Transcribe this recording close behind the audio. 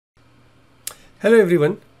Hello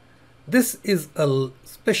everyone, this is a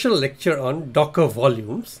special lecture on Docker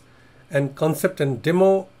volumes and concept and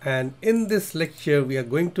demo, and in this lecture we are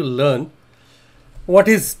going to learn what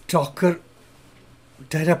is Docker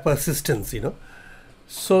data persistence.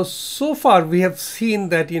 So far we have seen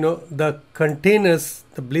that the containers,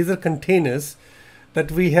 the Blazor containers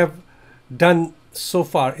that we have done so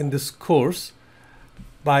far in this course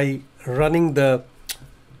by running the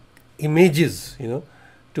images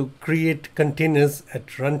to create containers at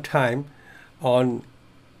runtime on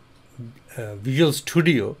Visual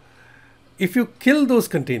Studio. If you kill those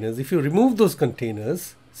containers, if you remove those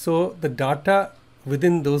containers, so the data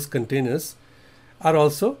within those containers are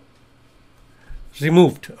also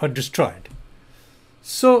removed or destroyed.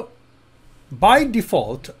 So by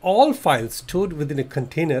default, all files stored within a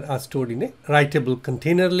container are stored in a writable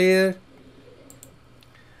container layer.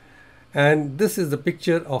 And this is the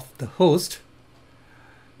picture of the host,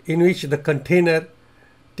 in which the container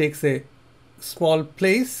takes a small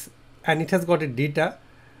place and it has got a data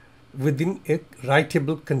within a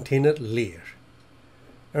writable container layer.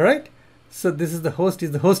 All right. So this is the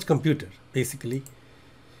host computer basically.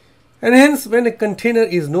 And hence when a container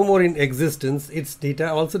is no more in existence, its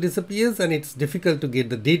data also disappears, and it's difficult to get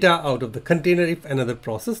the data out of the container if another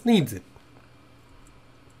process needs it.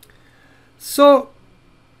 So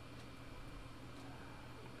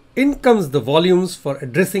in comes the volumes for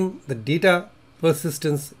addressing the data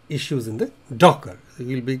persistence issues in the Docker. So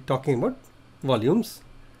we'll be talking about volumes.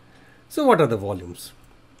 So what are the volumes?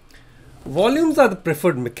 Volumes are the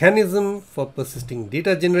preferred mechanism for persisting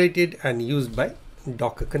data generated and used by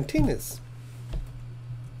Docker containers.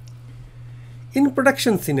 In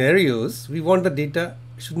production scenarios, we want the data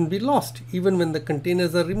shouldn't be lost even when the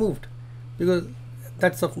containers are removed, because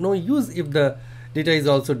that's of no use if the data is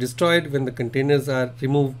also destroyed when the containers are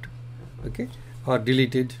removed, okay, or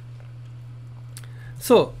deleted.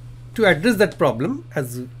 So to address that problem,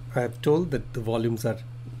 as I have told, that the volumes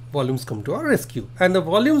come to our rescue, and the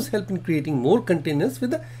volumes help in creating more containers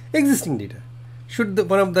with the existing data. Should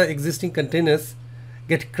one of the existing containers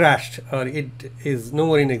get crashed or it is no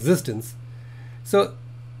more in existence, so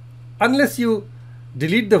unless you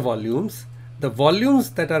delete the volumes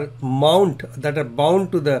that are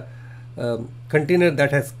bound to the container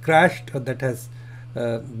that has crashed or that has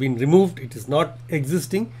been removed, it is not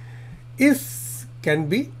existing, can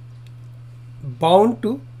be bound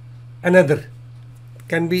to another,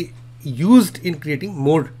 can be used in creating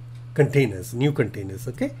more containers, new containers.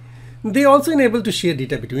 Okay, they also enable to share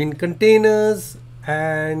data between containers,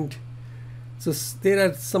 and so there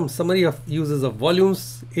are some summary of uses of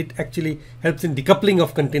volumes. It actually helps in decoupling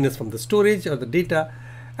of containers from the storage or the data,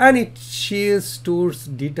 and it stores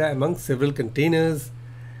data among several containers,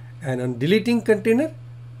 and on deleting container,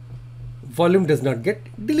 volume does not get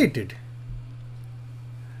deleted.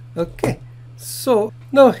 Okay, so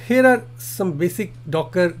now here are some basic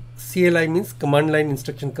Docker CLI, means command line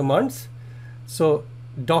instruction commands. So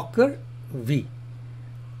Docker V,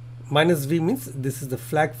 minus V means this is the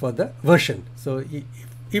flag for the version. So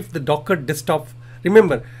if the Docker desktop,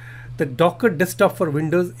 remember the Docker desktop for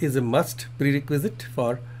Windows is a must prerequisite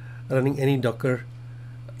for running any Docker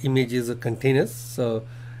images or containers. So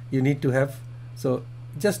you need to have, so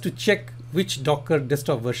just to check which Docker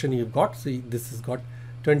desktop version you've got. So this has got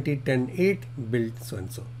 20.10.8 build so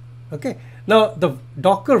and so. Okay, now the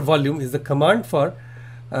Docker volume is the command for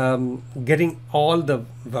getting all the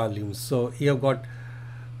volumes. So you have got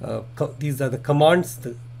these are the commands.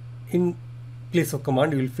 In place of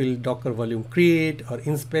command, you will fill Docker volume create or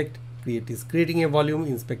inspect. Create is creating a volume,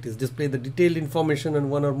 inspect is display the detailed information on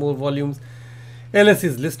one or more volumes, ls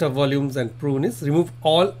is list of volumes, and prune is remove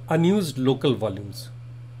all unused local volumes,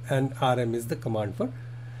 and rm is the command for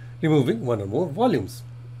removing one or more volumes.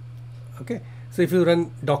 Okay, so if you run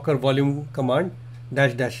Docker volume command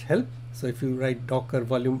 -- help, so if you write Docker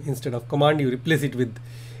volume instead of command, you replace it with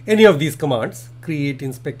any of these commands, create,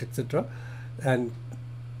 inspect, etc., and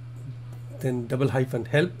then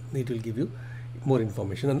 --help, it will give you more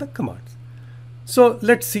information on the commands. So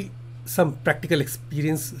let's see some practical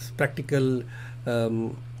experience, practical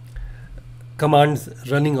commands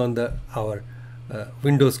running on our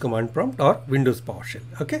Windows command prompt or Windows PowerShell.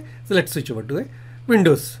 Okay, so let's switch over to a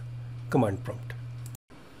Windows command prompt.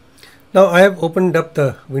 Now I have opened up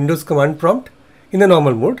the Windows command prompt in the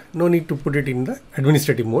normal mode. No need to put it in the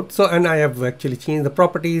administrative mode. So, and I have actually changed the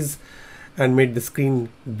properties and made the screen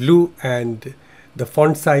blue and the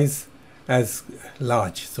font size as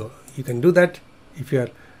large. So you can do that if you are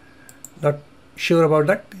not sure about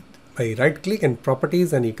that by right click and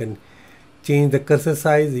properties, and you can change the cursor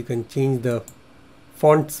size, you can change the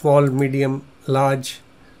font small, medium, large.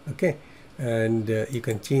 Okay, and you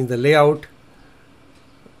can change the layout,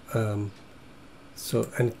 so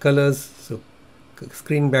and colors. So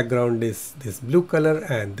screen background is this blue color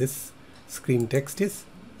and this screen text is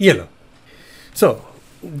yellow. So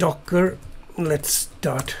Docker, let's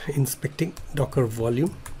start inspecting Docker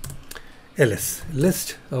volume ls,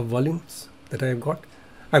 list of volumes that I've got.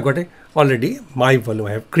 I've got already my volume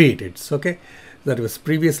I have created. So okay, that was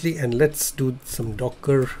previously, and let's do some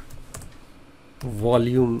Docker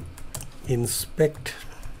volume inspect.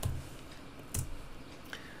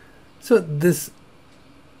 So this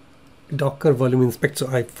Docker volume inspect, so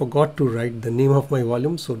I forgot to write the name of my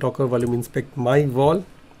volume. So Docker volume inspect my vol.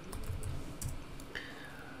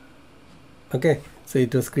 Okay, so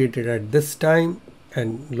it was created at this time,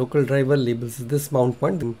 and local driver labels this mount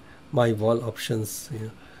point, and my vol options,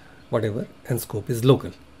 whatever, and scope is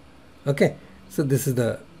local. Okay, so this is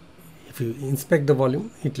the, if you inspect the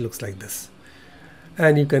volume, it looks like this,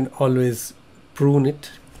 and you can always prune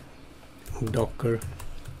it. Docker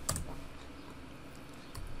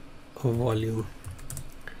volume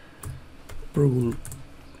prune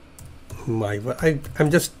my vol. I'm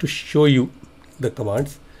just to show you the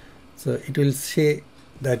commands. So it will say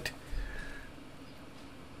that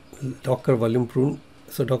Docker volume prune.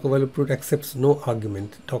 So Docker volume prune accepts no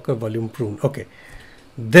argument. Docker volume prune. Okay,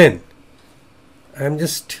 then I'm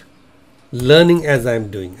just learning as I'm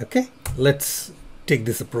doing. Okay, let's take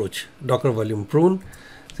this approach. Docker volume prune.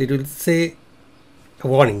 So it will say a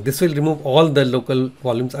warning. This will remove all the local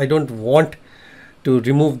volumes. I don't want to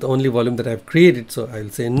remove the only volume that I've created. So I'll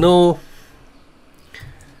say no,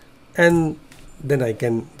 and then I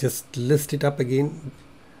can just list it up again.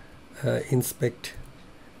 Inspect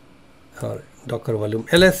Docker volume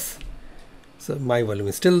ls. So my volume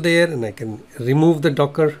is still there, and I can remove the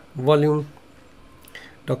Docker volume.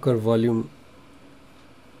 Docker volume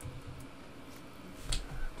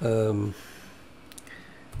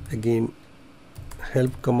again,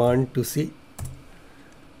 help command to see.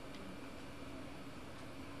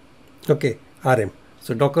 Okay, rm.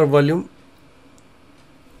 So Docker volume,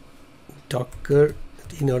 Docker,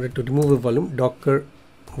 in order to remove a volume, Docker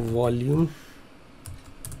volume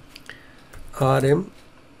rm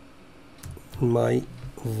my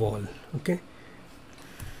vol. Okay,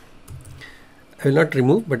 I will not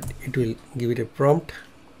remove, but it will give it a prompt.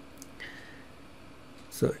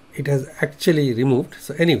 So it has actually removed.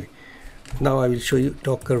 So anyway, now I will show you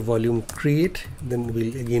Docker volume create, then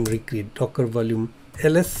we'll again recreate Docker volume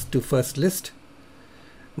ls to first list,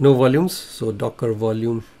 no volumes. So Docker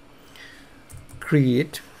volume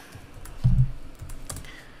create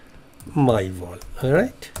my vol. All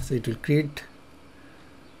right, so it will create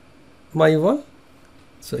my vol.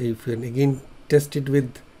 So if you again test it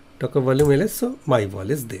with Docker volume ls, so my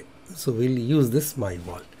vol is there. So we'll use this my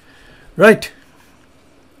vol, right?